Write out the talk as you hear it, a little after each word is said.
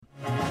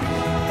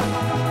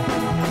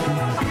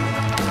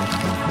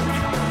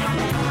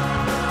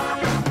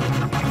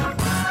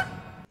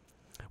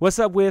What's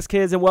up, Wiz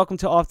Kids, and welcome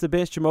to Off the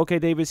Bench. Jamoke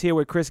Davis here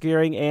with Chris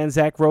Gehring and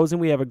Zach Rosen.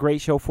 We have a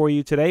great show for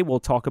you today. We'll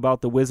talk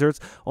about the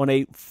Wizards on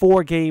a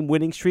 4-game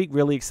winning streak.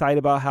 Really excited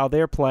about how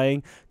they're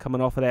playing,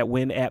 coming off of that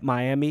win at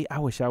Miami. I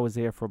wish I was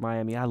there for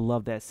Miami. I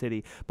love that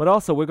city. But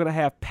also, we're going to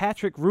have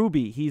Patrick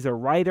Ruby. He's a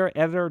writer,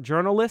 editor,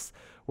 journalist,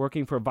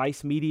 working for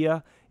Vice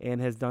Media and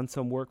has done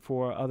some work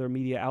for other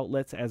media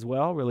outlets as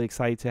well. Really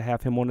excited to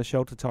have him on the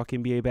show to talk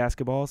NBA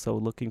basketball, so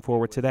looking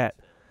forward to that.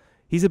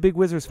 He's a big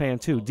Wizards fan,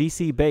 too,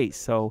 D.C.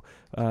 based, so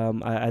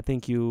I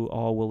think you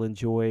all will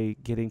enjoy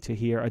getting to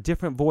hear a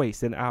different voice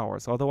than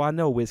ours, although I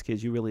know,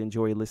 WizKids, you really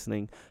enjoy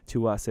listening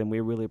to us, and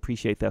we really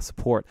appreciate that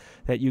support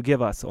that you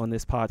give us on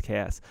this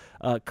podcast.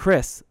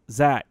 Chris,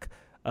 Zach,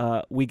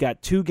 we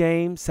got 2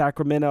 games,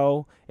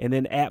 Sacramento, and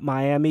then at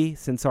Miami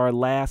since our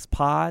last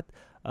pod.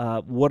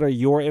 What are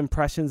your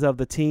impressions of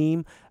the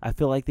team? I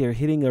feel like they're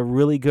hitting a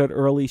really good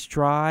early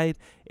stride,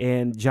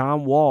 and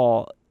John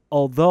Wall,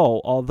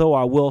 although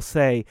I will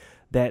say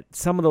that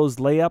some of those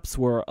layups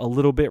were a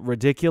little bit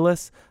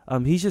ridiculous.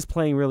 He's just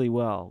playing really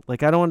well.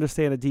 Like, I don't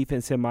understand the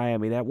defense in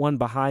Miami. That one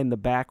behind the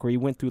back where he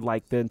went through,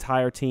 like, the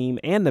entire team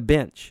and the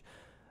bench.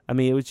 I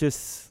mean, it was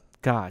just,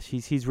 gosh,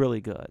 he's really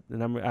good.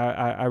 And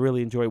I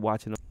really enjoy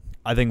watching him.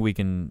 I think we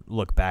can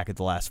look back at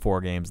the last 4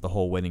 games, the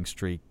whole winning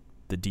streak.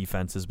 The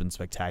defense has been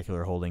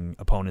spectacular, holding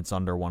opponents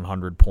under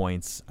 100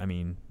 points. I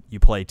mean, you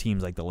play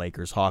teams like the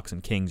Lakers, Hawks,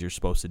 and Kings, you're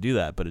supposed to do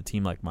that. But a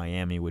team like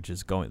Miami,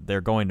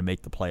 they're going to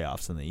make the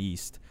playoffs in the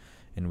East,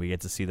 and we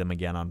get to see them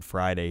again on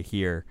Friday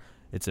here.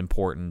 It's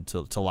important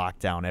to lock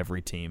down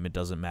every team. It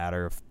doesn't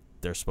matter if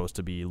they're supposed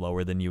to be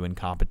lower than you in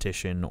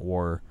competition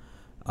or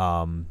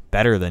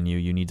better than you.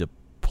 You need to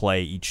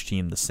play each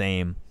team the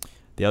same.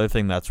 The other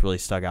thing that's really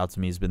stuck out to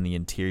me has been the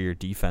interior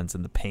defense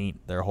in the paint.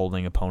 They're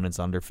holding opponents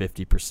under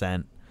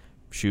 50%,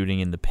 shooting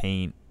in the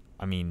paint.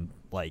 I mean,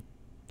 like,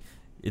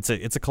 it's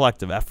a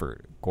collective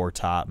effort.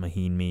 Gortat,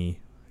 Mahinmi,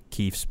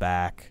 Keefe's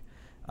back.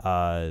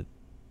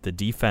 The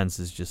defense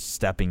is just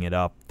stepping it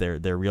up. They're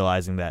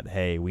realizing that,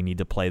 hey, we need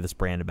to play this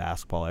brand of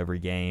basketball every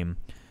game.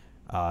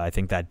 I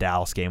think that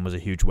Dallas game was a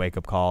huge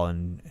wake-up call,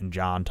 and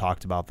John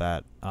talked about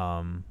that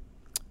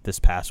this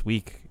past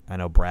week. I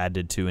know Brad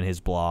did too in his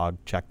blog.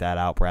 Check that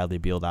out,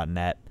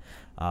 bradleybeal.net.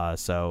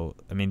 So,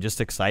 I mean, just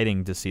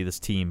exciting to see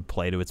this team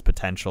play to its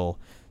potential.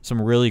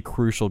 Some really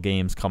crucial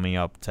games coming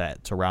up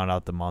to round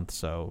out the month,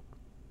 so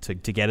to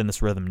get in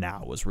this rhythm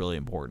now was really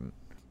important.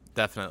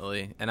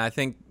 Definitely. And I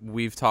think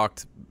we've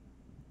talked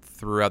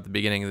throughout the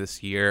beginning of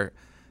this year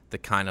the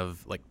kind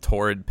of like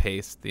torrid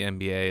pace the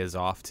NBA is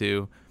off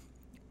to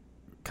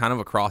kind of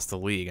across the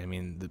league. I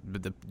mean,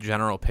 the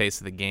general pace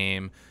of the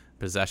game,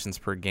 possessions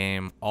per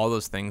game, all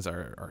those things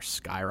are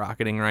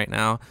skyrocketing right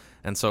now.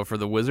 And so for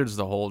the Wizards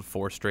to hold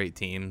 4 straight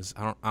teams,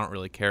 I don't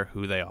really care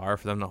who they are,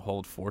 for them to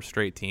hold 4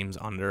 straight teams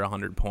under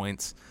 100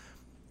 points,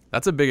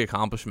 that's a big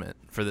accomplishment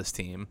for this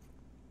team.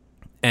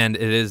 And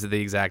it is the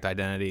exact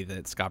identity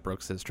that Scott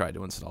Brooks has tried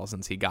to install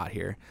since he got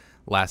here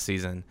last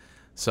season.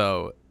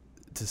 So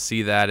to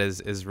see that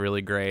is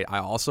really great. I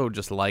also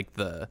just liked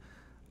the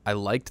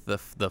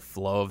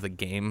flow of the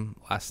game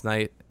last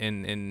night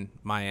in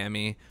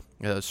Miami.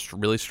 It was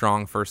really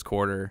strong first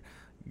quarter,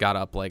 got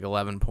up like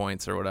 11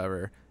 points or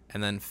whatever,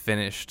 and then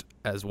finished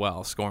as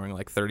well, scoring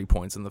like 30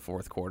 points in the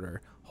fourth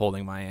quarter,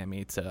 holding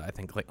Miami to, I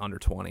think, like under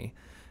 20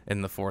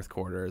 in the fourth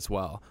quarter as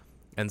well.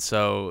 And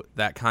so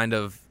that kind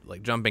of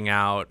like jumping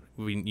out,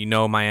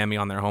 Miami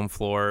on their home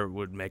floor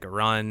would make a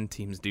run.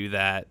 Teams do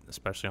that,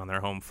 especially on their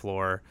home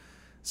floor,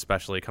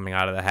 especially coming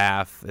out of the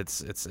half.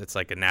 It's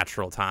like a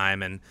natural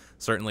time, and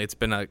certainly it's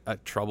been a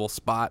trouble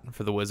spot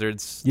for the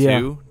Wizards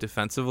too,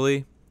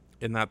 defensively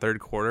in that third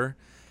quarter.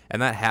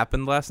 And that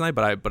happened last night,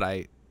 but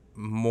I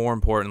more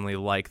importantly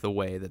like the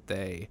way that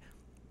they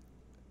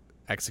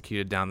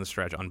executed down the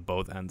stretch on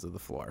both ends of the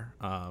floor.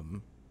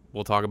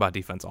 We'll talk about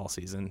defense all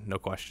season, no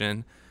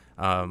question.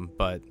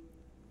 But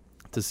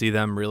to see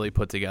them really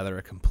put together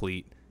a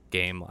complete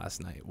game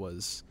last night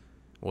was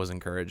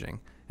encouraging,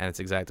 and it's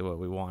exactly what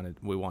we wanted.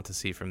 We want to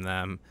see from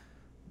them.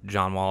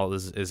 John Wall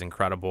is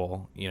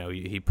incredible. You know,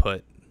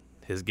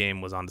 his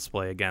game was on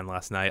display again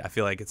last night. I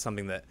feel like it's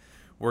something that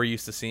we're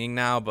used to seeing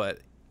now, but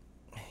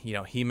you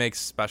know, he makes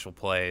special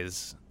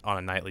plays on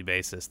a nightly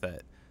basis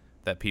that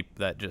people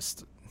that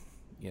just,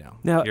 you know,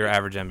 now, your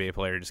average NBA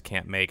player just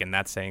can't make, and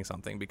that's saying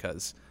something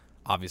because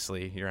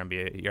obviously your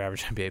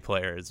average NBA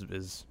player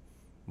is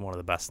one of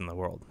the best in the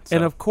world. So.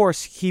 And of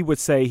course, he would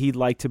say he'd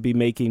like to be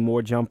making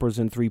more jumpers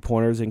and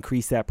 3-pointers,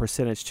 increase that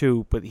percentage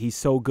too, but he's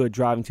so good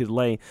driving to the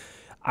lane.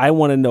 I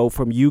want to know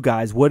from you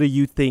guys, what do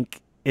you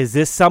think? Is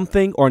this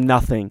something or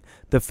nothing?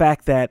 The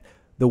fact that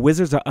the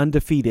Wizards are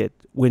undefeated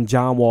when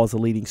John Wall is the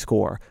leading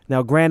scorer.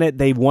 Now, granted,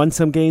 they won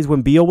some games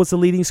when Beal was the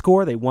leading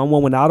scorer. They won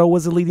one when Otto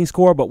was the leading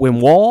scorer. But when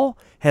Wall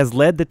has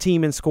led the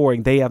team in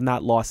scoring, they have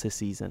not lost this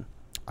season.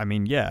 I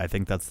mean, yeah, I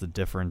think that's the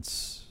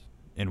difference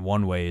in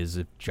one way is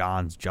if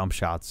John's jump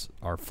shots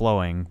are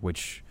flowing,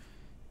 which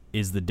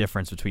is the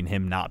difference between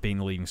him not being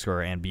the leading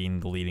scorer and being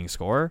the leading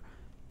scorer,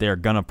 they're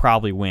going to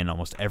probably win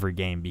almost every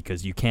game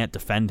because you can't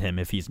defend him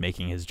if he's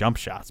making his jump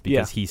shots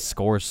because he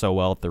scores so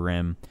well at the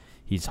rim.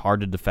 He's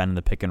hard to defend in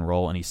the pick and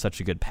roll, and he's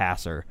such a good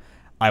passer.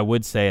 I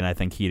would say, and I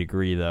think he'd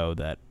agree, though,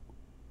 that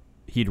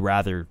he'd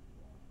rather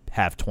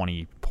have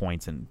 20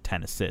 points and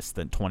 10 assists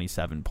than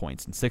 27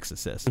 points and 6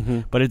 assists.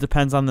 But it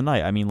depends on the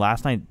night. I mean,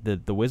 last night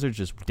the Wizards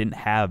just didn't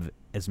have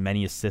as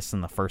many assists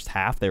in the first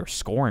half. They were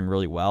scoring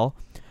really well,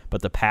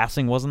 but the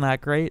passing wasn't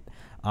that great.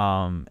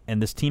 And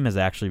this team has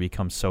actually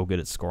become so good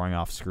at scoring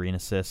off screen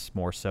assists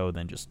more so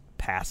than just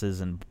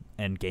passes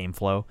and game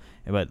flow.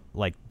 But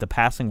like the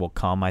passing will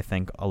come, I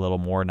think, a little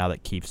more now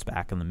that Keefe's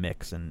back in the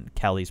mix and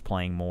Kelly's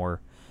playing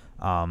more.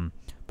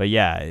 But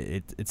yeah,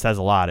 it says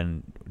a lot.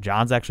 And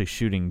John's actually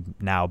shooting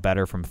now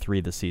better from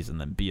 3 this season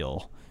than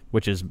Beal,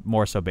 which is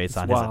more so based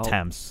on his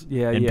attempts.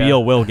 And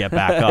Beal will get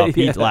back up.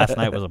 Last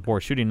night was a poor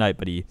shooting night,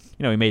 but he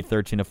made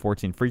 13 of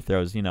 14 free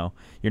throws. You're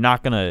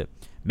not going to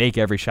make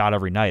every shot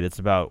every night. It's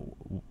about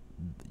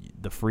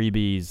the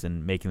freebies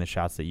and making the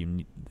shots that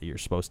you're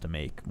supposed to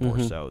make more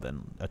so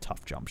than a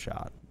tough jump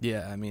shot.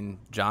 Yeah, I mean,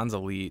 John's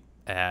elite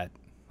at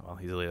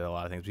he's elite at a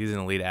lot of things, but he's an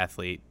elite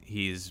athlete.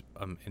 He's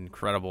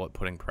incredible at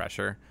putting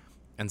pressure.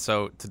 And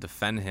so to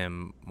defend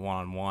him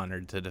one-on-one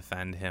or to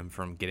defend him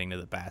from getting to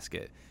the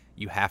basket,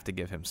 you have to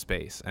give him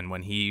space. And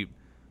when he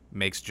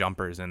makes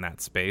jumpers in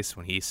that space,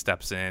 when he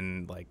steps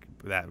in like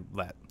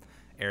that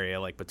area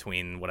like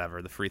between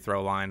whatever, the free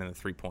throw line and the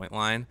three-point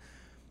line,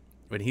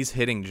 when he's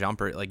hitting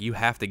jumper, like you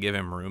have to give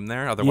him room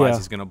there. Otherwise,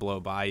 he's going to blow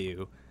by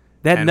you.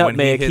 That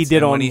nutmeg he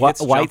did on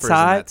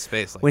Whiteside,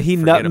 space, like, when he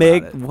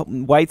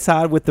nutmegged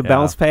Whiteside with the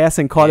bounce pass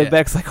and caught it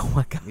back, it's like, oh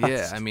my gosh.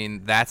 Yeah, I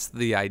mean, that's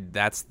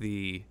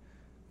the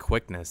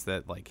quickness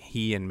that like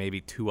he and maybe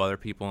 2 other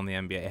people in the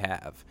NBA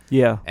have.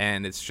 Yeah.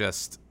 And it's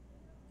just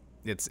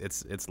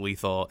it's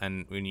lethal,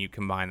 and when you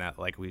combine that,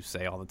 like we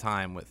say all the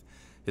time, with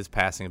his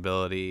passing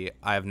ability,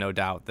 I have no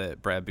doubt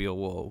that Brad Beal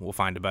will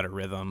find a better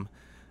rhythm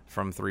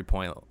from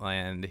 3-point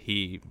land.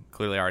 He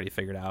clearly already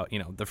figured out,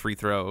 the free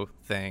throw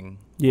thing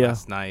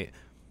last night.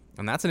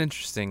 And that's an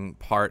interesting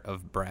part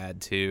of Brad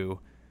too,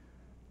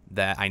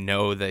 that I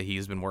know that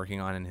he's been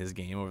working on in his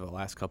game over the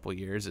last couple of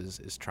years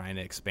is trying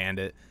to expand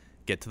it,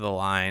 get to the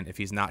line. If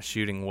he's not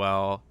shooting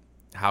well,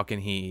 how can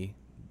he,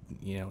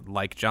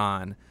 like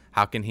John,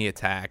 how can he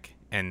attack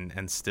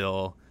and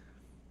still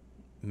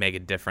make a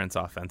difference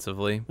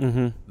offensively?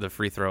 The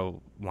free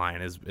throw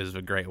line is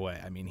a great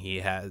way. I mean, he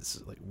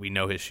has, like, we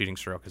know his shooting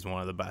stroke is one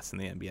of the best in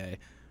the NBA.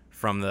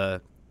 From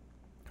the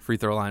free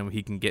throw line,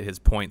 he can get his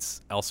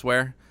points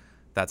elsewhere.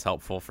 That's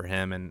helpful for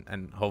him,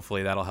 and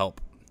hopefully that'll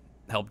help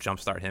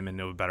jumpstart him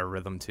into a better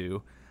rhythm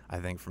too. I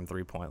think from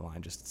 3-point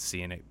line, just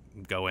seeing it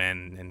go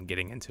in and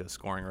getting into a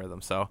scoring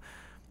rhythm. So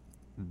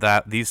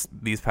that these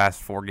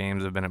past 4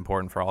 games have been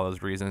important for all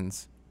those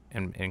reasons,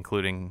 and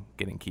including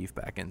getting Keefe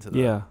back into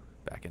the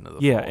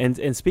fold.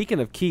 And speaking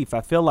of Keefe,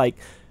 I feel like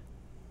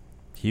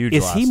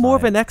is he more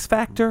of an X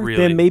factor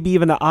than maybe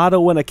even an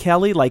Otto and a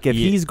Kelly? Like if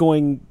he's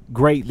going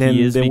great, then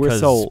we're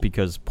sold.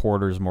 Because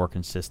Porter's more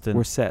consistent.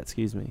 We're set.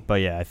 Excuse me.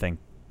 But yeah, I think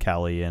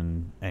Kelly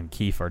and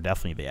Keefe are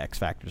definitely the X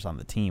factors on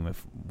the team.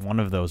 If one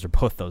of those or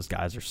both those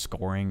guys are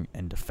scoring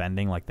and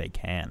defending like they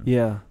can,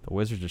 the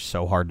Wizards are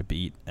so hard to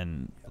beat,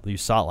 and you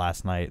saw it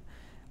last night.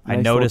 Nice.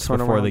 I noticed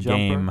before the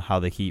game how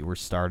the Heat were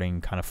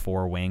starting kind of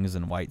 4 wings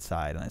and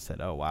Whiteside, and I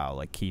said, oh, wow,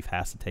 like Keefe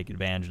has to take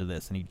advantage of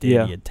this, and he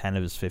did. He had 10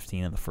 of his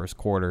 15 in the first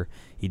quarter.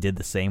 He did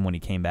the same when he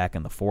came back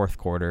in the fourth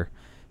quarter.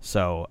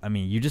 So, I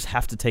mean, you just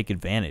have to take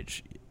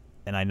advantage,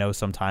 and I know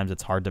sometimes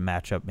it's hard to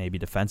match up maybe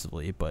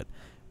defensively, but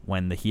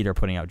when the Heat are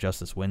putting out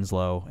Justice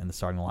Winslow in the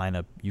starting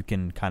lineup, you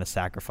can kind of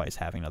sacrifice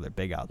having another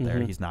big out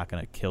there. He's not going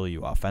to kill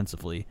you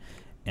offensively.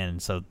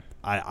 And so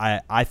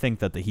I think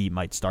that the Heat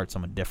might start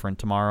someone different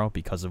tomorrow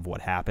because of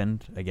what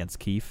happened against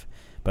Keefe.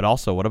 But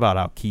also, what about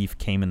how Keefe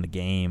came in the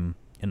game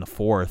in the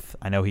fourth?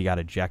 I know he got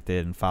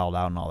ejected and fouled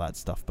out and all that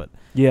stuff, but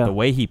the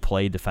way he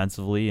played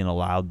defensively and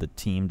allowed the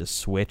team to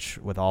switch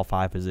with all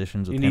 5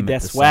 positions with him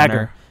at the swagger.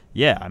 Center.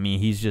 Yeah, I mean,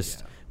 he's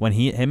just when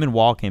him and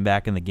Wall came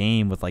back in the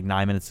game with like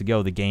 9 minutes to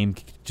go, the game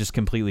just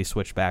completely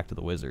switched back to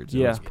the Wizards.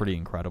 It was pretty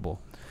incredible.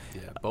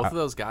 Yeah, both of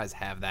those guys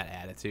have that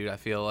attitude, I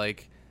feel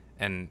like.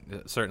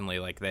 And certainly,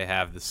 like, they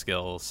have the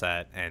skill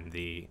set and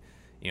the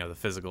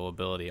physical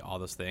ability, all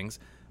those things.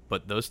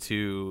 But those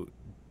two,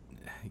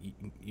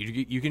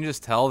 you can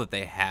just tell that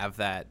they have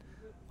that,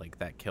 like,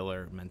 that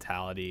killer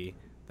mentality.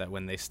 That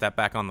when they step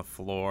back on the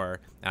floor,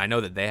 and I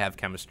know that they have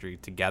chemistry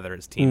together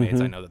as teammates.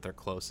 I know that they're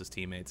close as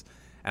teammates,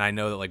 and I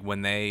know that like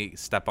when they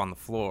step on the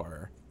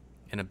floor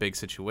in a big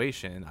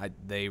situation,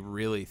 they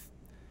believe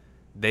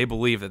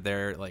that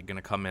they're like going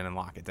to come in and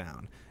lock it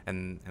down,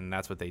 and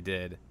that's what they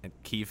did. And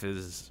Keefe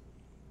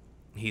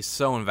he's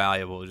so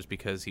invaluable just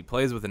because he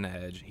plays with an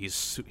edge. He's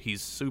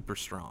super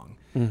strong,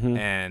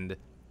 and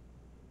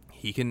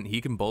he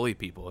can bully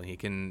people. He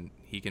can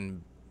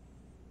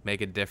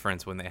make a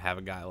difference when they have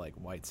a guy like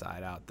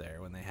Whiteside out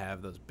there. When they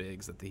have those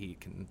bigs that the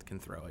Heat can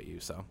throw at you.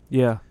 So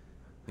yeah,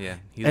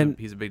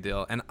 he's a big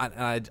deal. And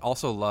I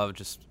also love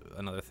just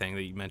another thing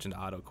that you mentioned,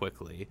 Otto,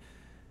 quickly.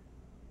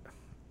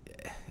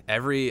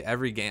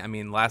 every game. I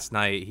mean, last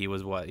night he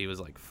was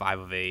like 5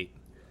 of 8.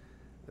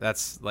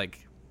 That's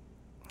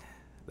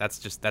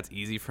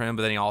easy for him.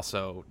 But then he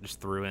also just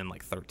threw in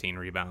like 13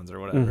 rebounds or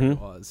whatever it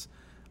was.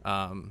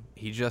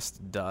 He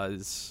just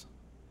does.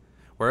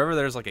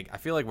 I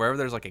feel like wherever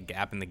there's like a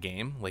gap in the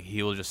game, like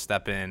he will just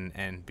step in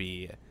and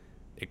be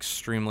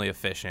extremely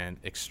efficient,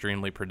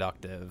 extremely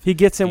productive. He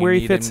gets in where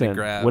he fits in.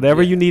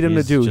 Whatever you need him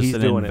to do, he's doing it.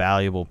 He's an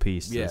invaluable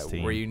piece to this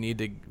team. Where you need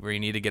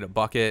to get a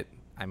bucket.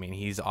 I mean,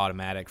 he's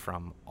automatic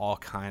from all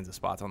kinds of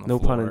spots on the floor.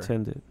 floor. No pun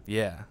intended.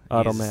 Yeah,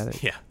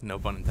 automatic. Yeah, no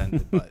pun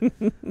intended. But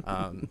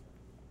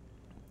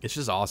it's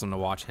just awesome to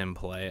watch him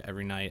play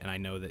every night, and I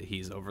know that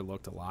he's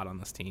overlooked a lot on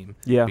this team.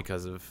 Yeah.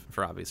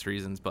 for obvious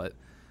reasons, but.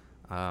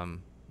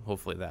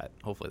 Hopefully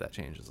that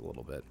changes a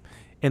little bit.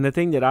 And the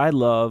thing that I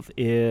love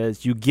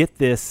is you get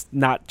this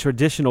not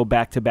traditional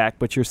back-to-back,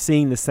 but you're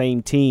seeing the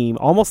same team,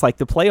 almost like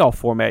the playoff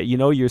format.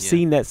 You're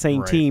seeing that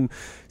same team.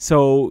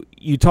 So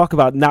you talk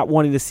about not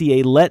wanting to see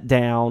a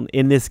letdown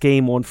in this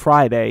game on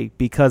Friday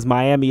because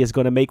Miami is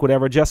going to make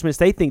whatever adjustments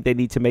they think they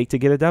need to make to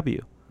get a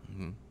W.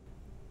 Mm-hmm.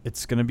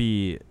 It's going to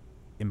be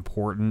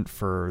important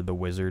for the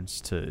Wizards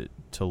to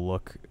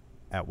look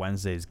at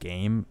Wednesday's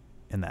game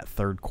in that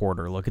third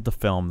quarter. Look at the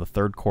film, the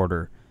third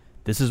quarter.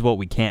 This is what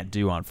we can't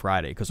do on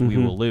Friday because we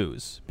will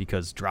lose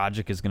because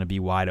Dragic is going to be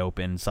wide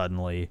open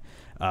suddenly.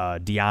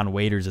 Deion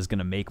Waiters is going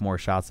to make more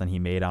shots than he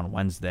made on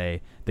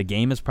Wednesday. The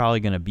game is probably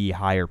going to be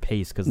higher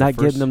pace because not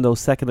getting them those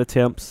second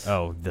attempts.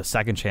 Oh, the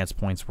second chance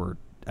points were,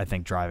 I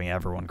think, driving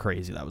everyone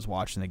crazy that was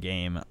watching the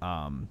game.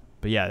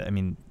 But yeah, I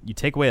mean, you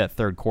take away that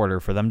third quarter,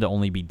 for them to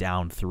only be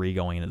down 3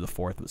 going into the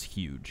fourth was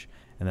huge.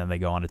 And then they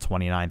go on a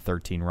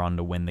 29-13 run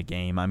to win the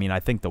game. I mean, I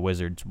think the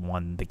Wizards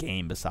won the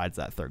game besides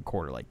that third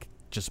quarter. Like,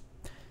 just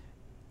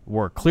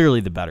were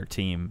clearly the better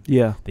team.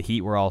 Yeah. The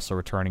Heat were also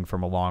returning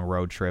from a long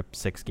road trip,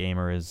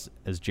 6-gamer, as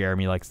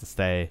Jeremy likes to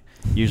say.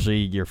 Usually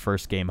your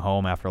first game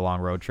home after a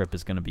long road trip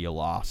is going to be a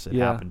loss. It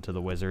happened to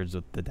the Wizards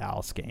with the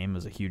Dallas game. It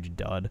was a huge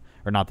dud.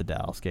 Or not the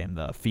Dallas game,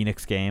 the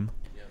Phoenix game.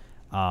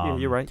 Yeah,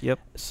 you're right. Yep.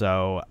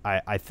 So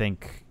I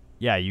think,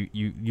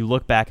 you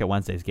look back at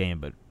Wednesday's game,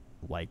 but,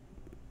 like,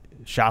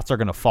 shots are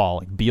going to fall.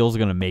 Like, Beal's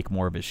going to make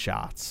more of his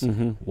shots.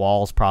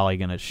 Wall's probably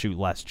going to shoot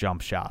less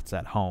jump shots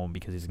at home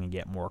because he's going to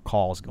get more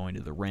calls going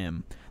to the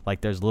rim. Like,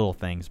 there's little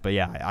things. But,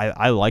 yeah,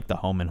 I like the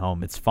home and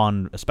home. It's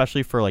fun,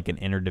 especially for, like, an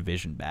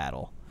interdivision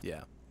battle.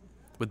 Yeah.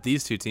 With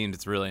these two teams,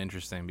 it's really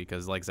interesting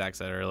because, like Zach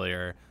said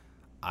earlier,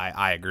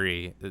 I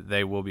agree.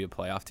 They will be a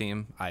playoff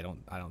team. I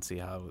don't see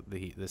how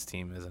this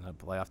team isn't a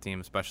playoff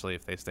team, especially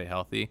if they stay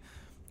healthy.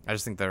 I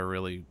just think they're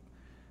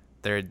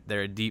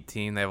a deep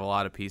team. They have a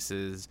lot of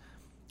pieces.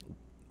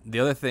 The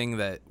other thing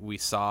that we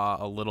saw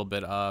a little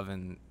bit of,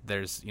 and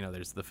there's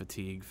the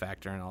fatigue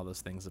factor and all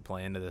those things that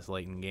play into this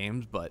late in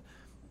games, but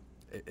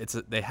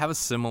they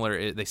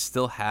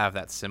still have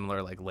that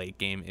similar like late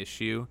game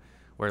issue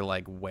where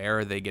like where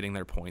are they getting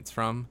their points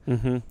from,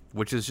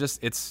 which is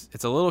just it's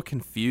a little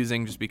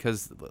confusing just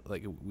because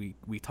like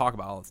we talk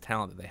about all this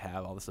talent that they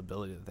have, all this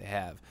ability that they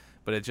have,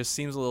 but it just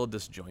seems a little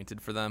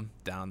disjointed for them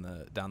down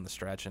the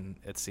stretch, and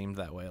it seemed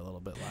that way a little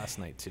bit last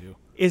night too.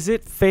 Is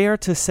it fair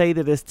to say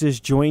that it's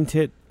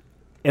disjointed?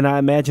 And I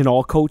imagine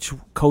all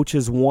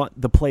coaches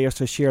want the players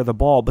to share the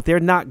ball, but they're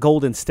not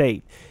Golden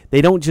State. They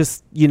don't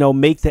just,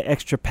 make the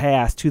extra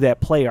pass to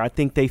that player. I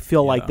think they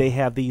feel like they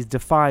have these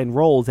defined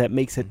roles that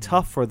makes it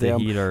tough for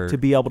them to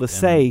be able to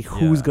say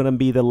who's going to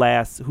be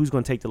who's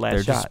going to take the last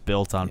shot. They're just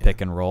built on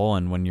pick and roll,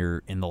 and when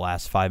you're in the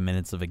last 5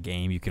 minutes of a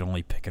game, you can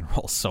only pick and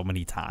roll so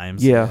many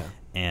times. Yeah.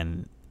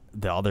 And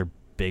the other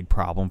big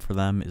problem for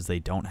them is they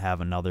don't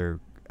have another.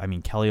 I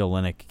mean, Kelly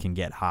Olynyk can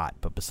get hot,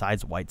 but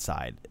besides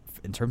Whiteside,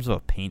 in terms of a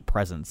paint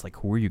presence, like,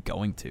 who are you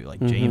going to? Like,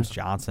 James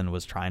Johnson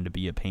was trying to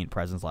be a paint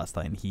presence last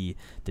night, and he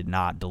did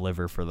not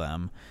deliver for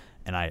them.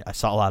 And I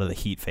saw a lot of the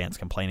Heat fans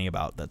complaining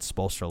about that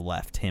Spoelstra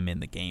left him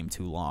in the game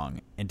too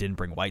long and didn't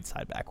bring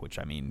Whiteside back, which,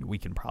 I mean, we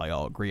can probably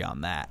all agree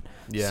on that.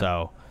 Yeah.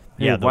 So,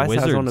 the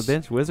Wizards on the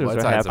bench. Wizards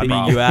are happy. I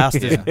mean, you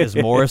asked, is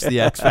Morris the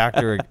X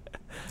factor?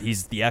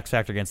 He's the X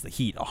factor against the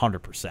Heat,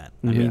 100%.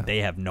 I mean, they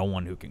have no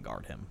one who can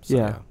guard him. So.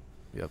 Yeah.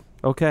 Yep.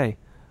 Okay.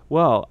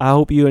 Well, I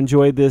hope you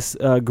enjoyed this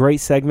great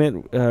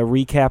segment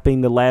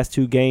recapping the last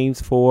 2 games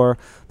for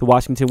the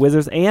Washington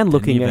Wizards and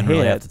looking ahead.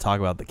 Really have to talk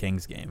about the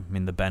Kings game. I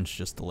mean, the bench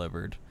just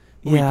delivered.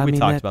 We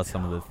talked about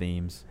some of the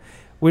themes.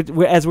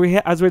 As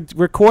we're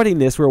recording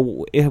this,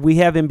 we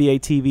have NBA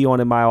TV on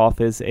in my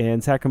office,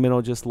 and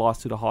Sacramento just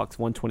lost to the Hawks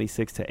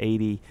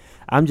 126-80.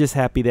 I'm just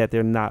happy that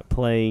they're not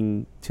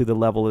playing to the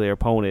level of their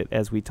opponent,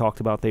 as we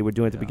talked about they were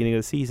doing at the beginning of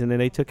the season, and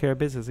they took care of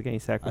business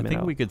against Sacramento. I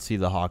think we could see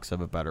the Hawks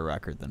have a better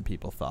record than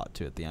people thought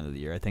to at the end of the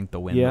year. I think the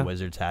win the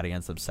Wizards had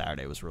against them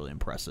Saturday was really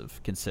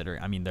impressive,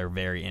 considering. I mean, they're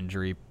very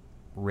injury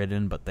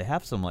ridden, but they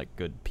have some like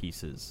good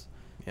pieces.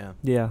 Yeah.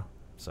 Yeah.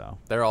 So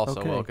they're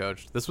also well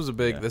coached. This was a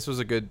this was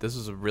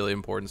a really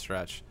important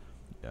stretch.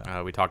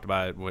 Yeah. We talked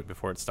about it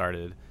before it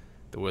started.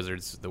 The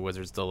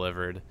Wizards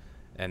delivered,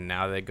 and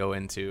now they go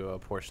into a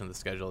portion of the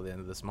schedule at the end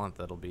of this month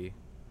that will be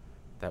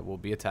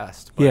a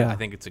test. But I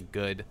think it's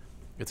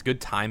it's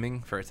good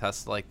timing for a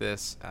test like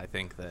this. I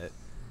think that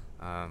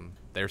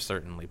they're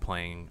certainly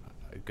playing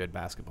a good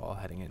basketball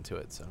heading into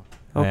it. So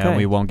Okay. And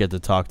we won't get to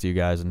talk to you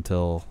guys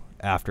until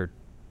after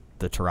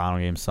the Toronto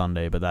game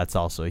Sunday, but that's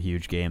also a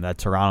huge game. That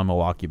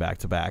Toronto-Milwaukee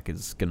back-to-back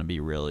is going to be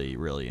really,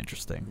 really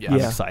interesting. Yeah. I'm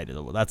Yeah. excited.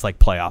 That's like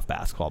playoff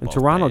basketball. And both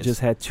Toronto days. just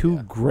had 2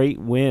 Yeah. great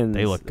wins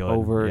They look good,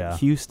 over yeah.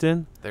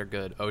 Houston. they're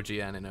good. OG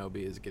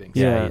Anunoby is getting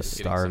Yeah, he's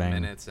getting starting.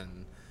 some minutes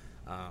and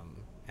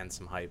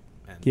some hype.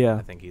 And Yeah.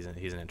 I think he's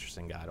an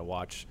interesting guy to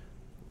watch.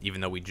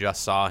 Even though we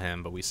just saw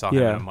him, but we saw Yeah.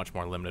 him in a much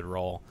more limited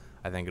role.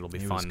 I think it'll be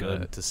He was fun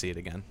good. to see it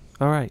again.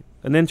 All right.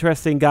 An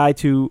interesting guy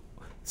to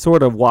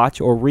sort of watch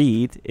or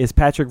read is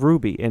Patrick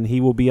Ruby, and he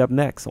will be up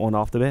next on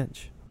Off the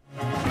Bench.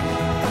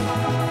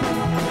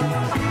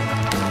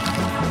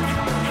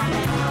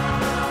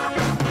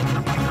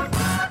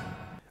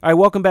 All right,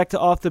 welcome back to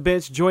Off the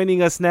Bench.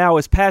 Joining us now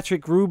is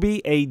Patrick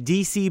Ruby, a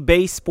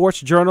DC-based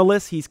sports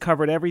journalist. He's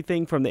covered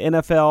everything from the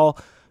NFL,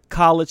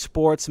 college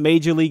sports,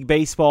 Major League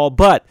Baseball.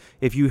 But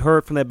if you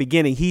heard from the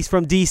beginning, he's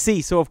from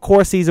DC, so of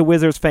course he's a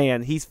Wizards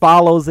fan. He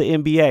follows the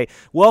NBA.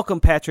 Welcome,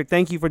 Patrick.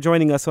 Thank you for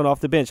joining us on Off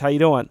the Bench. How you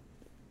doing?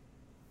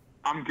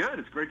 I'm good.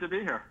 It's great to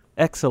be here.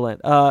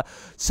 Excellent.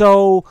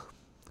 So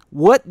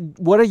what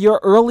are your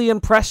early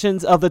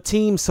impressions of the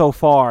team so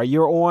far?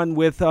 You're on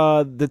with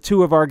the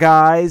two of our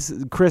guys,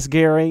 Chris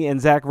Gehring and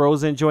Zach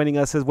Rosen, joining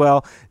us as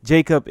well.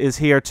 Jacob is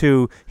here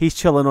too. He's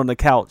chilling on the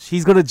couch.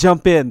 He's going to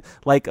jump in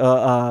like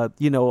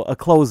a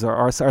closer,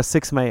 our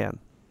sixth man.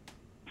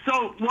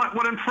 So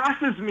what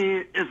impresses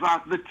me is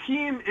that the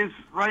team is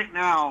right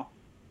now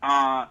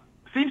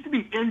seems to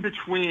be in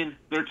between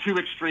their two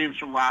extremes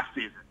from last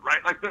season, right?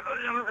 Like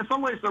in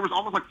some ways there was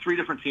almost like 3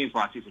 different teams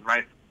last season,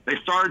 right? They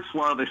started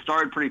slow. They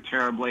started pretty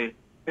terribly.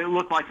 It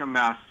looked like a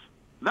mess.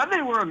 Then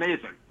they were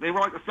amazing. They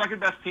were like the second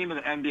best team in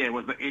the NBA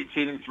was the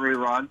 18-3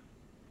 run.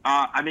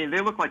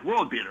 They looked like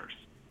world beaters.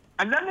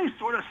 And then they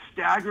sort of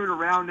staggered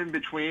around in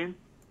between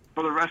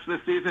for the rest of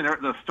the season.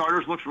 The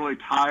starters looked really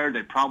tired.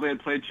 They probably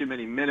had played too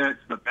many minutes.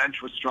 The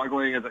bench was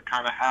struggling as it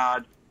kind of had.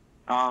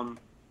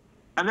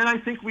 And then I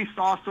think we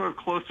saw sort of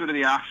closer to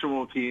the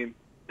actual team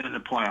in the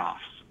playoffs,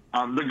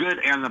 the good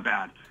and the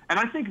bad. And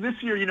I think this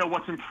year,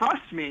 what's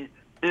impressed me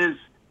is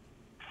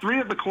 3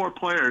 of the core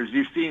players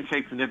you've seen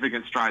take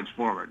significant strides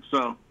forward.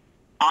 So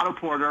Otto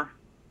Porter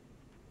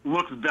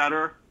looks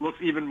better, looks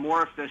even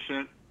more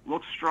efficient,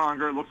 looks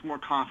stronger, looks more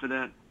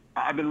confident.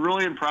 I've been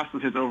really impressed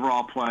with his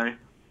overall play.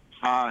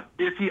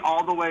 Is he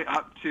all the way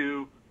up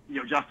to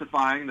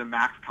justifying the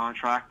max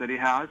contract that he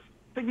has?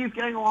 I think he's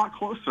getting a lot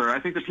closer. I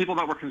think the people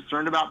that were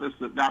concerned about this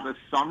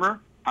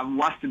summer have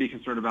less to be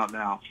concerned about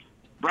now.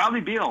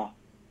 Bradley Beal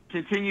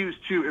continues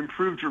to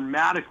improve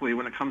dramatically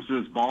when it comes to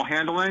his ball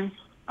handling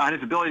and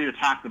his ability to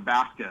attack the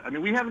basket. I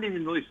mean, we haven't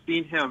even really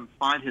seen him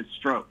find his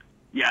stroke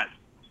yet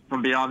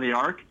from beyond the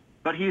arc,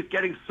 but he's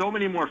getting so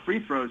many more free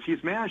throws.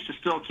 He's managed to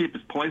still keep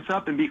his points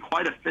up and be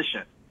quite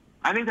efficient.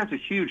 I think that's a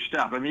huge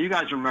step. I mean, you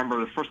guys remember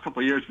the first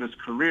couple of years of his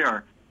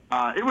career,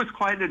 it was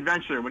quite an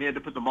adventure when he had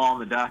to put the ball on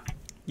the deck,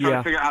 trying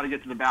to figure out how to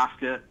get to the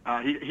basket.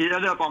 He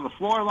ended up on the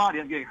floor a lot. He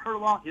ended up getting hurt a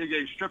lot. He ended up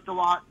getting stripped a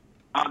lot.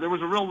 There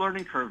was a real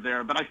learning curve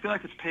there, but I feel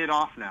like it's paid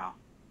off now.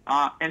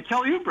 And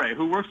Kelly Oubre,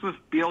 who works with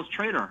Beal's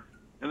trainer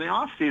in the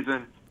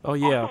offseason,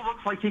 also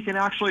looks like he can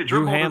actually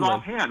dribble with his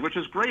offhand, which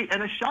is great.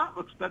 And his shot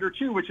looks better,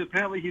 too, which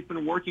apparently he's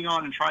been working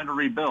on and trying to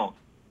rebuild.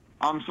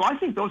 So I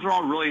think those are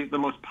all really the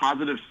most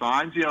positive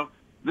signs.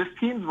 This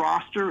team's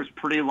roster is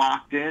pretty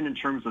locked in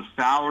terms of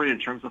salary, in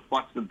terms of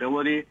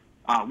flexibility.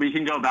 We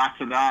can go back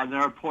to that at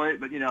their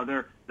point, but,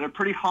 they're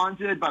pretty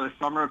haunted by the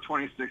summer of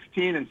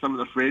 2016 and some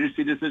of the free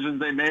agency decisions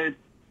they made.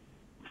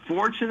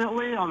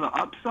 Fortunately, on the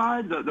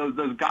upside,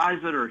 those guys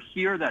that are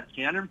here that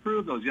can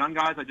improve, those young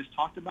guys I just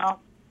talked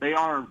about, they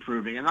are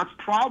improving. And that's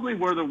probably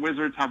where the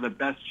Wizards have the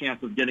best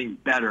chance of getting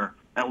better,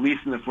 at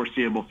least in the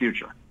foreseeable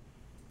future.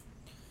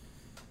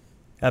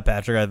 Yeah,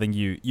 Patrick, I think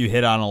you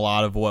hit on a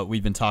lot of what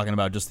we've been talking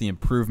about, just the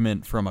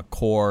improvement from a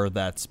core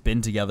that's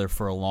been together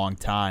for a long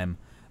time.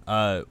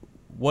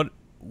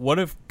 What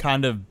have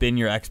kind of been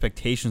your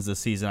expectations this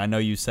season? I know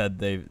you said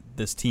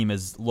this team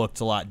has looked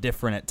a lot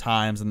different at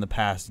times in the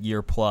past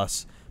year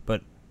plus,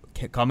 but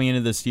coming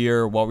into this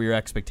year, what were your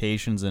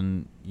expectations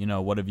and,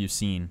 what have you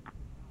seen?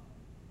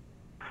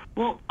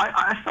 Well,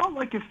 I felt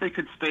like if they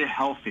could stay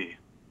healthy,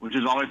 which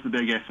is always the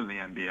big if in the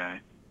NBA,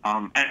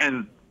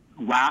 and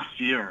last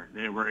year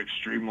they were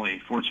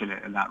extremely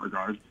fortunate in that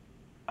regard,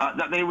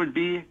 that they would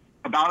be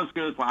about as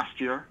good as last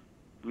year,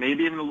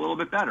 maybe even a little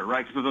bit better,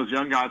 right? Because if those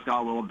young guys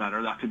got a little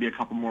better, that could be a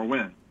couple more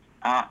wins.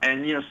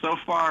 So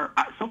far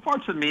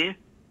to me,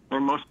 they're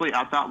mostly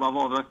at that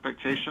level of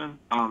expectation.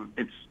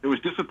 It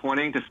was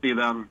disappointing to see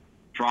them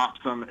drop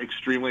some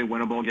extremely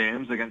winnable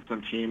games against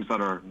some teams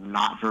that are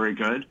not very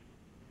good.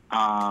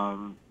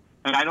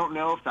 And I don't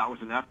know if that was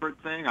an effort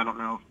thing. I don't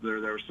know if there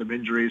were some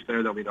injuries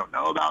there that we don't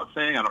know about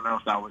thing. I don't know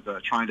if that was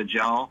trying to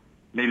gel.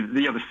 Maybe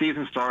the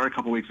season started a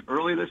couple weeks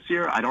early this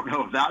year. I don't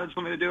know if that had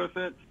something to do with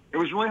it. It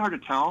was really hard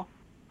to tell.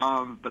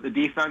 But the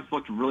defense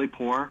looked really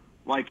poor.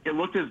 Like, it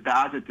looked as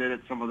bad as it did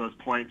at some of those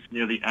points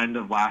near the end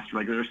of last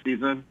regular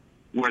season.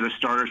 where the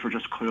starters were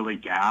just clearly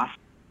gassed.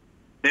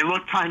 They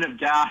looked kind of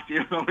gassed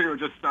even though we were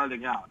just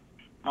starting out.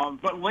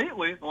 But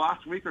lately, the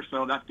last week or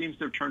so, that seems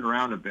to have turned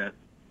around a bit.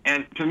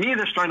 And to me,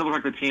 they're starting to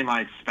look like the team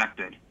I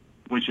expected,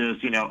 which is,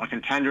 a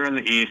contender in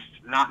the East,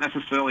 not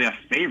necessarily a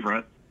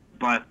favorite,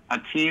 but a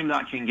team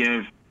that can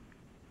give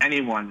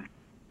anyone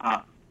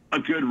a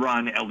good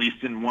run, at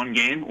least in one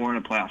game or in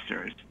a playoff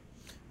series.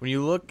 When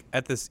you look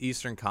at this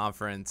Eastern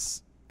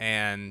Conference,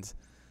 and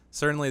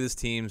certainly this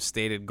team's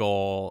stated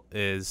goal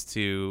is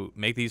to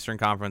make the Eastern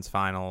Conference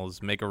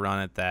Finals, make a run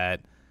at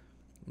that.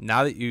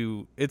 Now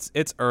that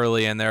it's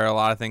early and there are a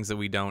lot of things that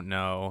we don't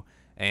know,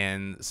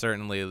 and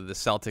certainly the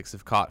Celtics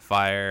have caught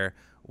fire.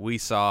 We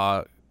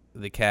saw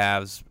the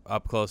Cavs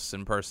up close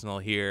and personal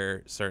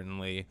here,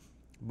 certainly.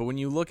 But when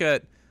you look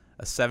at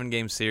a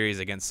 7-game series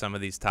against some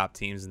of these top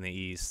teams in the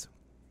East,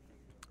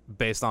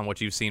 based on what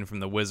you've seen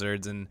from the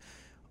Wizards, and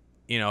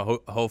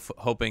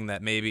hoping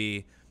that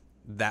maybe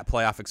that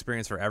playoff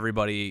experience for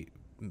everybody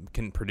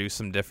can produce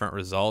some different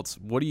results.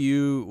 What do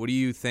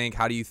you think?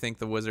 How do you think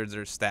the Wizards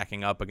are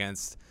stacking up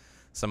against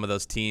some of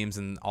those teams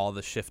and all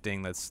the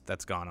shifting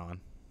that's gone on?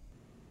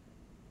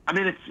 I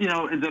mean, it's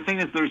the thing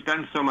is, there's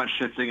been so much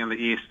shifting in the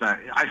East that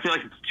I feel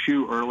like it's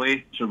too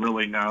early to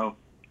really know.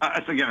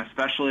 Again,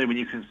 especially when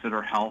you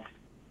consider health.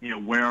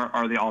 Where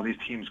are all these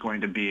teams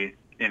going to be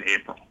in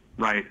April?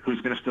 Right? Who's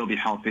going to still be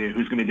healthy?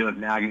 Who's going to be dealing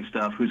with nagging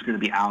stuff? Who's going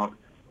to be out?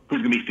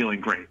 Who's going to be feeling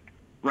great?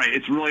 Right?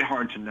 It's really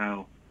hard to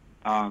know.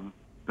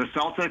 The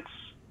Celtics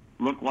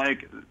look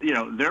like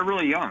they're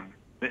really young,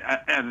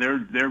 and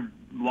they're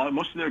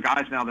most of their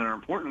guys now that are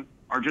important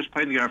are just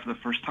playing together for the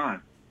first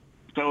time.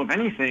 So if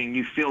anything,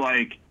 you feel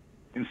like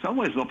in some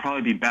ways they'll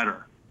probably be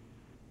better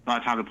by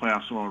the time the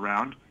playoffs roll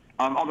around.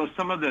 Although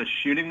some of the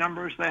shooting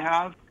numbers they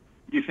have,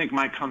 you think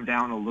might come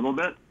down a little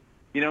bit.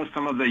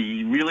 Some of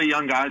the really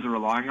young guys they're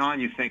relying on,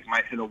 you think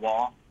might hit a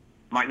wall,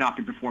 might not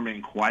be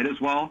performing quite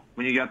as well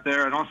when you get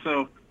there. And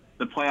also,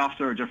 the playoffs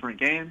are a different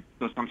game,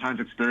 so sometimes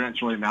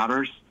experience really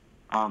matters.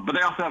 But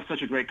they also have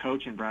such a great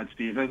coach in Brad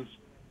Stevens.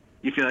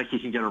 You feel like he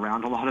can get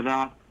around a lot of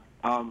that.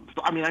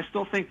 I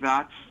still think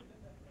that's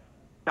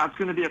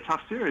going to be a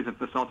tough series if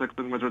the Celtics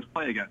and Wizards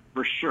play again,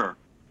 for sure.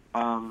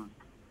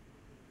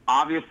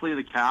 Obviously,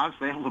 the Cavs,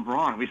 they have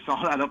LeBron. We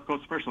saw that up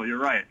close personally. You're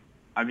right.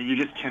 I mean, you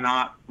just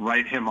cannot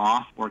write him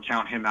off or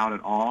count him out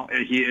at all.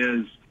 He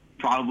is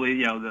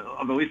probably, of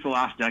at least the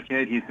last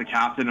decade, he's the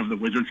captain of the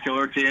Wizards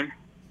killer team.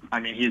 I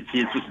mean, he's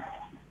just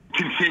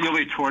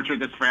continually tortured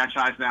this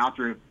franchise now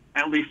through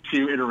at least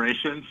 2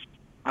 iterations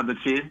of the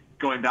team,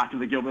 going back to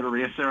the Gilbert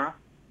Arenas era.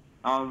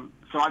 The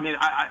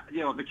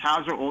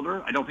Cavs are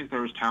older. I don't think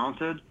they're as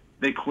talented.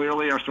 They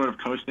clearly are sort of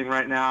coasting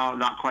right now,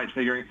 not quite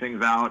figuring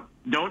things out.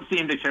 Don't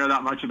seem to care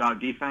that much about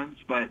defense,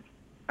 but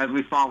as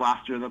we saw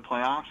last year in the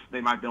playoffs, they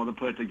might be able to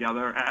put it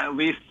together, at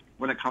least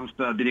when it comes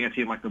to beating a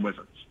team like the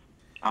Wizards.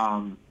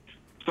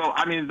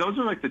 Those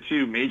are like the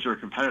 2 major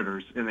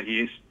competitors in the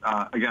East,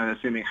 again,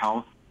 assuming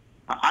health.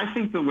 I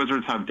think the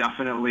Wizards have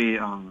definitely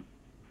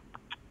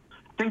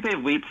I think they've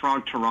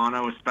leapfrogged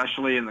Toronto,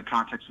 especially in the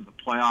context of the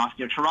playoffs.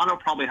 Toronto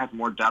probably has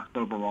more depth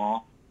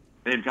overall.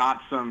 They've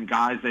got some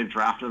guys they've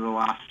drafted the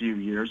last few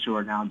years who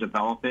are now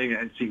developing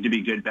and seem to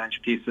be good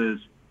bench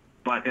pieces.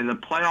 But in the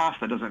playoffs,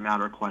 that doesn't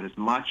matter quite as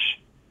much,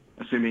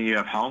 assuming you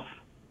have health.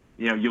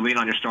 You lean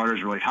on your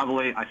starters really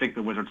heavily. I think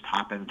the Wizards'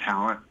 top-end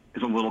talent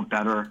is a little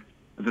better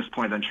at this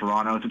point than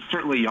Toronto's. It's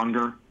certainly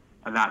younger,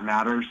 and that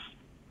matters.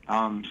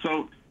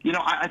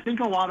 I think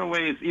a lot of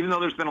ways, even though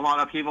there's been a lot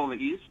of upheaval in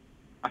the East,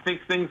 I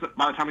think things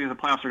by the time we get to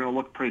the playoffs are going to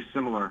look pretty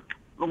similar.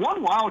 The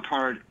one wild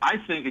card, I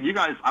think, and you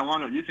guys, I want to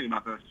know what you think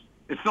about this,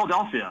 is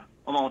Philadelphia,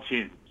 of all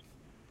teams,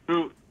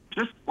 who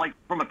just like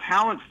from a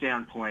talent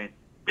standpoint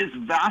is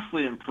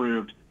vastly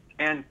improved,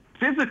 and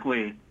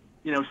physically,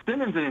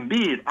 Simmons and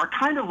Embiid are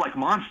kind of like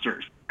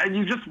monsters. And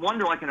you just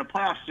wonder, like in a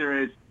playoff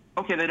series,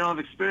 okay, they don't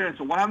have experience,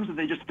 so what happens if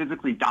they just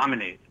physically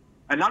dominate?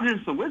 And not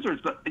just the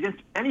Wizards, but against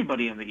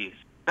anybody in the East.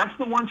 That's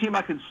the one team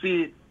I could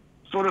see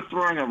sort of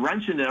throwing a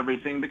wrench into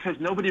everything because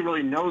nobody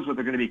really knows what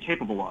they're going to be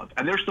capable of,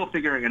 and they're still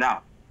figuring it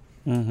out.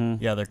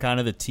 Mm-hmm. Yeah, they're kind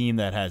of the team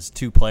that has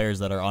 2 players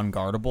that are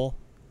unguardable.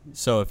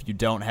 So if you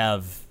don't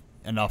have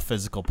enough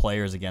physical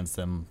players against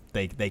them,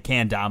 they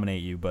can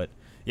dominate you. But,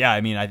 yeah,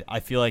 I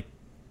feel like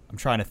I'm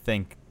trying to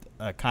think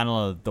kind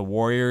of the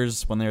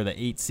Warriors, when they were the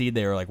 8 seed,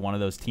 they were like one of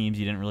those teams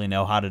you didn't really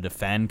know how to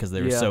defend because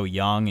they were so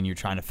young and you're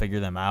trying to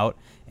figure them out.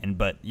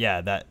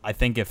 I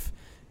think if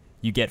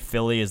you get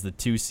Philly as the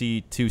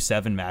 2-7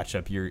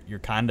 matchup, you're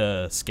kind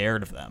of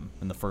scared of them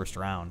in the first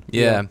round.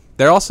 Yeah.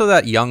 They're also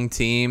that young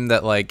team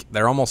that, like,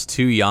 they're almost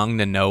too young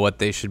to know what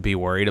they should be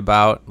worried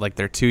about. Like,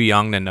 they're too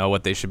young to know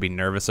what they should be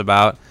nervous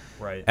about.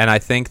 Right. And I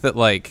think that,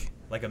 like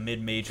a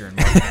mid-major.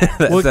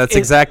 That's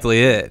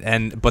exactly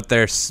it. But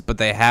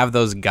they have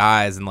those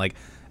guys, and like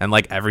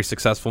every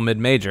successful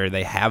mid-major,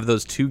 they have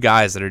those 2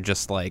 guys that are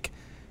just like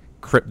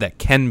that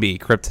can be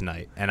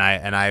kryptonite. And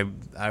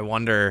I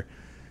wonder,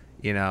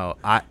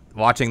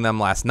 watching them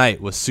last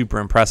night was super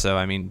impressive.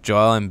 I mean,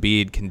 Joel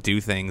Embiid can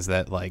do things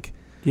that like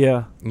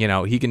Yeah. You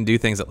know, he can do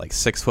things that like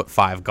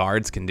 6'5"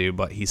 guards can do,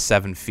 but he's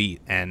 7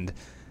 feet, and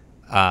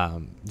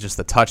just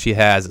the touch he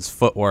has, his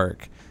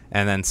footwork,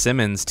 and then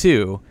Simmons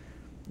too.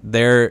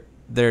 Their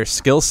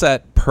skill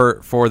set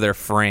for their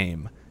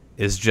frame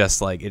is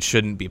just like, it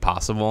shouldn't be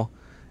possible,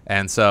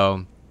 and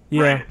so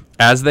Yeah.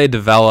 as they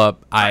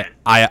develop, I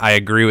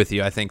agree with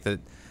you. I think that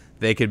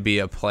they could be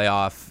a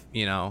playoff,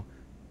 you know,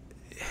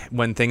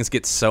 when things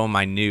get so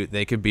minute,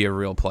 they could be a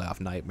real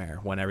playoff nightmare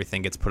when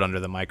everything gets put under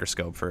the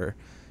microscope for,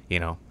 you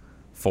know,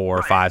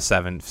 4, 5,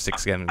 7,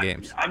 6, 7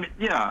 games. I mean,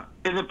 yeah,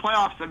 in the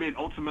playoffs, I mean,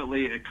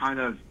 ultimately, it kind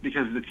of,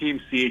 because the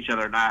teams see each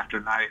other night after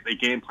night, they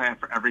game plan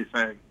for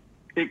everything.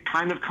 It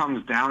kind of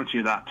comes down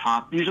to that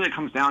top. Usually, it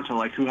comes down to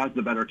like who has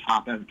the better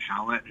top end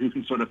talent, who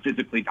can sort of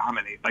physically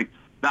dominate. Like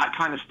that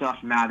kind of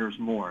stuff matters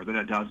more than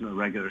it does in the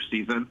regular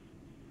season.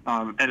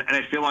 And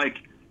I feel like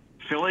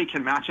Philly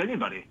can match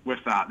anybody with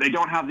that. They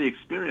don't have the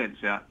experience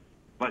yet,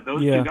 but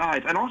those two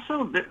guys, and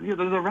also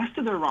the rest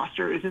of their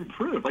roster is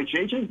improved. Like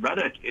J.J.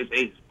 Redick is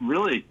a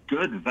really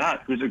good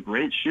vet who's a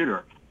great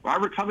shooter.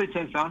 Robert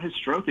Covington found his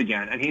stroke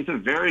again, and he's a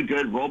very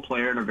good role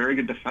player and a very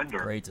good defender.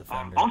 Great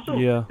defender. Also,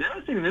 the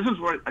other thing, and this is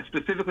where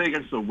specifically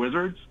against the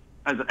Wizards,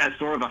 as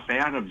sort of a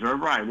fan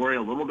observer, I worry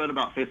a little bit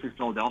about facing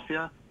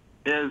Philadelphia,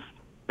 is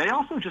they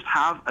also just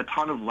have a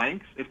ton of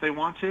length if they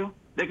want to.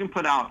 They can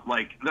put out,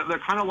 like, they're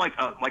kind of like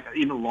an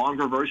even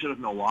longer version of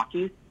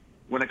Milwaukee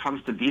when it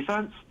comes to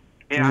defense.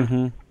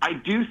 And I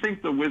do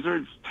think the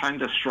Wizards tend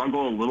to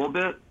struggle a little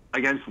bit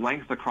against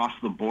length across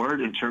the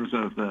board in terms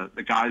of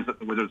the guys that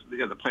the Wizards,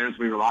 the players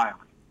we rely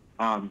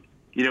on.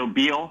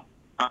 Beal,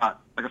 like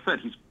I said,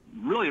 he's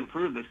really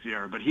improved this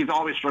year, but he's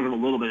always struggled a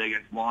little bit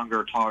against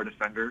longer, taller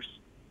defenders.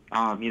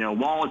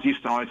 Wall is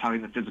used to always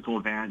having the physical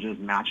advantages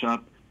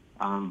matchup,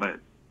 but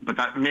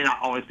that may not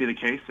always be the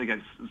case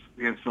against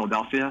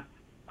Philadelphia.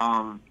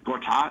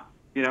 Gortat,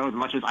 as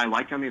much as I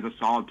like him, he's a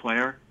solid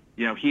player.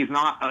 He's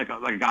not like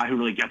a guy who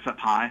really gets up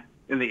high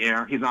in the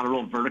air. He's not a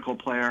real vertical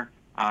player.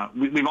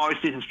 We've always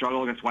seen him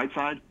struggle against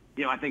Whiteside.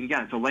 I think,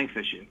 again, it's a length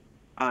issue.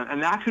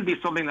 And that could be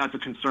something that's a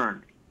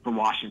concern for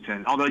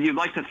Washington. Although you'd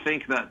like to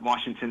think that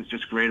Washington's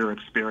just greater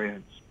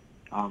experience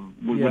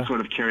would sort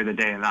of carry the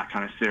day in that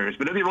kind of series.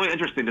 But it'd be really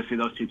interesting to see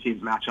those two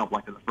teams match up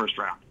like in the first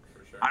round.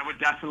 Sure. I would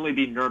definitely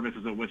be nervous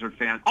as a Wizard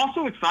fan.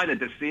 Also excited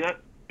to see it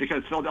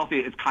because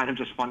Philadelphia is kind of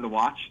just fun to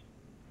watch.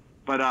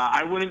 But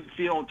I wouldn't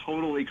feel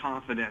totally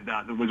confident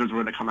that the Wizards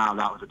were going to come out of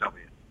that with a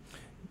W.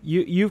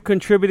 You've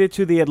contributed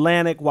to The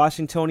Atlantic,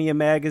 Washingtonian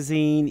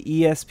Magazine,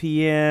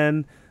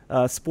 ESPN,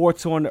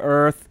 Sports on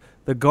Earth,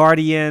 The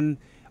Guardian.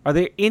 Are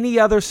there any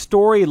other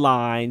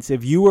storylines,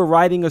 if you were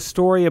writing a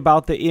story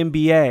about the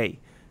NBA,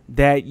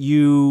 that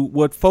you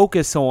would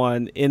focus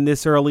on in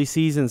this early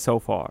season so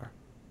far?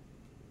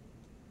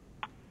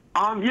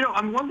 One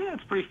thing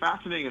that's pretty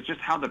fascinating is just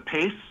how the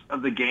pace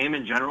of the game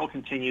in general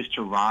continues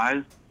to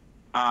rise.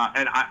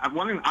 And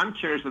one thing I'm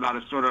curious about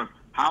is sort of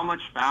how much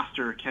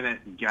faster can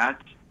it get?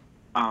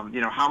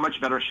 How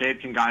much better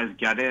shape can guys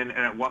get in? And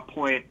at what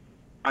point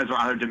is there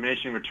either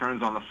diminishing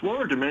returns on the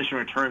floor or diminishing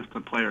returns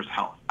to players'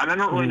 health? And I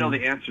don't really know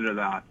the answer to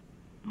that.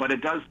 But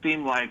it does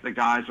seem like the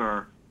guys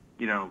are,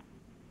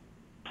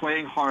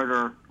 playing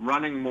harder,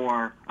 running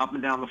more up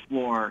and down the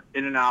floor,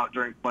 in and out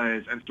during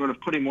plays, and sort of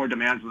putting more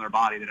demands on their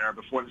body than ever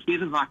before. The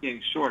season's not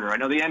getting shorter. I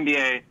know the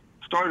NBA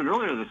started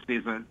earlier this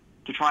season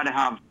to try to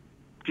have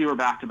fewer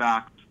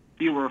back-to-backs,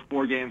 fewer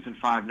 4 games in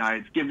 5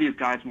 nights, give these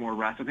guys more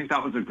rest. I think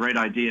that was a great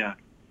idea.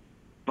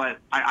 But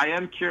I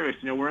am curious.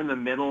 We're in the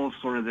middle of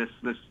sort of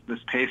this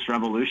pace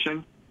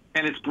revolution,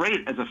 and it's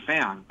great as a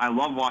fan. I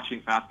love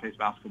watching fast-paced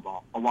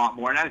basketball a lot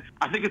more. And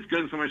I think it's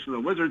good in so much for the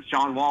Wizards.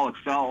 John Wall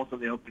excels on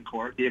the open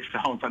court. He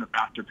excels at a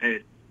faster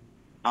pace.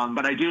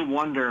 But I do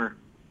wonder,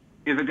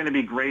 is it going to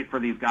be great for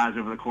these guys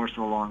over the course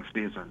of a long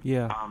season?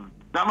 Yeah.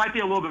 That might be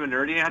a little bit of a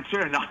nerdy answer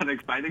and not an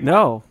exciting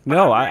No, one.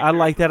 I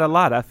like that a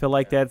lot. I feel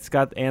like that's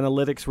got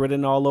analytics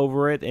written all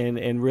over it,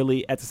 and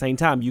really at the same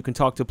time you can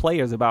talk to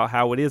players about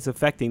how it is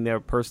affecting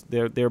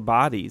their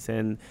bodies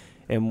and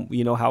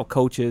how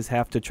coaches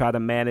have to try to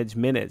manage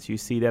minutes. You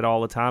see that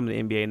all the time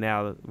in the NBA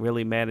now,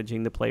 really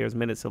managing the players'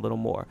 minutes a little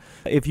more.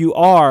 If you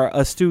are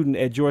a student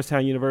at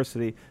Georgetown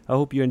University, I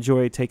hope you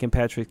enjoy taking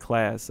Patrick's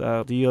class.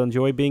 Do you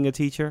enjoy being a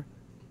teacher?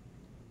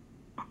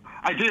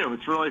 I do.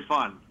 It's really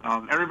fun.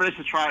 Everybody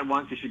should try it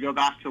once. You should go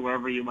back to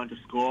wherever you went to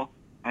school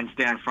and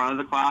stand in front of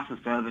the class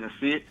instead of in a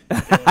seat.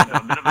 It's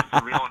a bit of a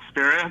surreal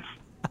experience.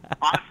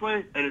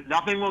 Honestly,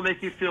 nothing will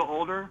make you feel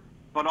older,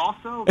 but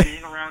also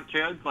being around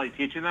kids, like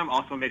teaching them,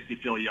 also makes you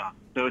feel young.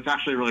 So it's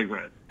actually really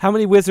great. How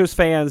many Wizards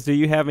fans do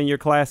you have in your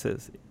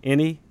classes?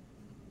 Any?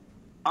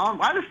 I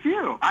had a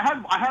few. I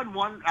had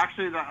one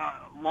actually,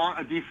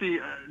 a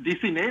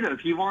DC native.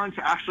 He wanted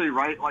to actually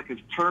write like his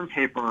term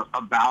paper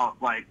about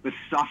like the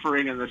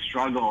suffering and the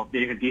struggle of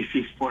being a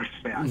DC sports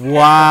fan.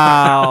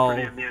 Wow.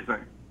 Pretty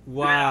amusing.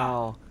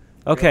 Wow.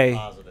 Yeah. Okay.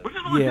 Which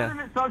is a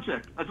legitimate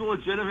subject. It's a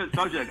legitimate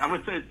subject. I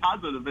would say it's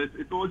positive, but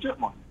it's a legit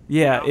one.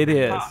 Yeah, it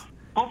is.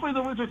 Hopefully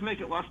the Wizards make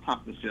it less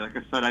tough this year. Like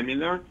I said, I mean,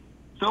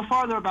 so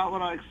far they're about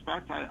what I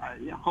expect.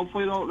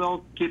 Hopefully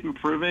they'll keep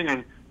improving,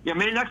 and Yeah,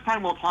 maybe next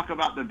time we'll talk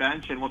about the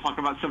bench and we'll talk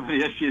about some of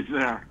the issues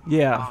there.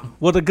 Yeah.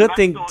 Well, the good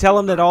thing, tell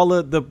them that all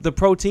the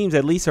pro teams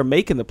at least are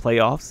making the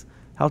playoffs.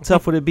 How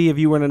tough would it be if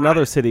you were in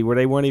another city where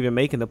they weren't even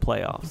making the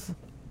playoffs?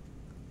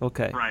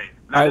 Okay. Right.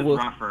 That is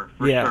rougher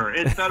for sure.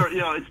 It's better,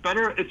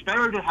 it's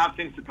better to have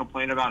things to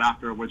complain about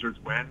after a Wizards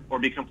win, or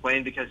be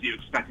complained because you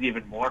expect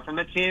even more from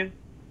the team,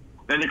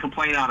 than to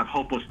complain out of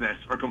hopelessness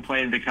or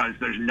complain because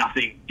there's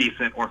nothing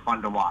decent or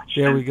fun to watch.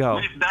 There we go.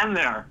 We've been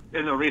there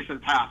in the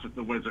recent past with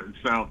the Wizards,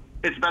 so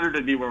it's better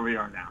to be where we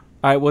are now.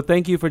 All right, well,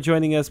 thank you for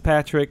joining us,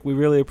 Patrick. We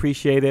really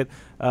appreciate it.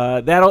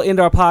 That'll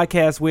end our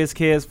podcast,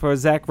 WizKids. For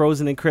Zach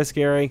Rosen and Chris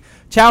Gehring,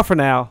 ciao for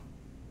now.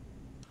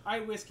 All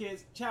right,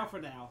 WizKids, ciao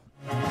for now.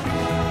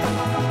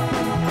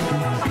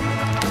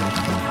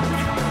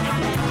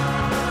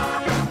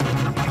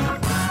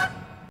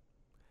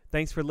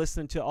 Thanks for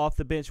listening to Off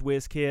the Bench,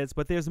 WizKids,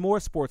 but there's more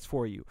sports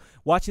for you.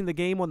 Watching the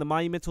game on the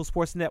Monumental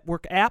Sports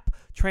Network app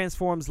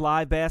transforms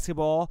live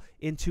basketball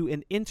into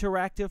an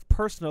interactive,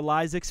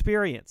 personalized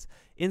experience.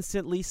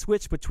 Instantly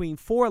switch between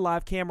 4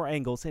 live camera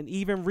angles and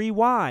even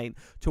rewind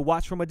to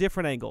watch from a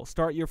different angle.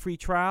 Start your free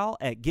trial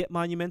at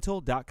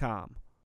getmonumental.com.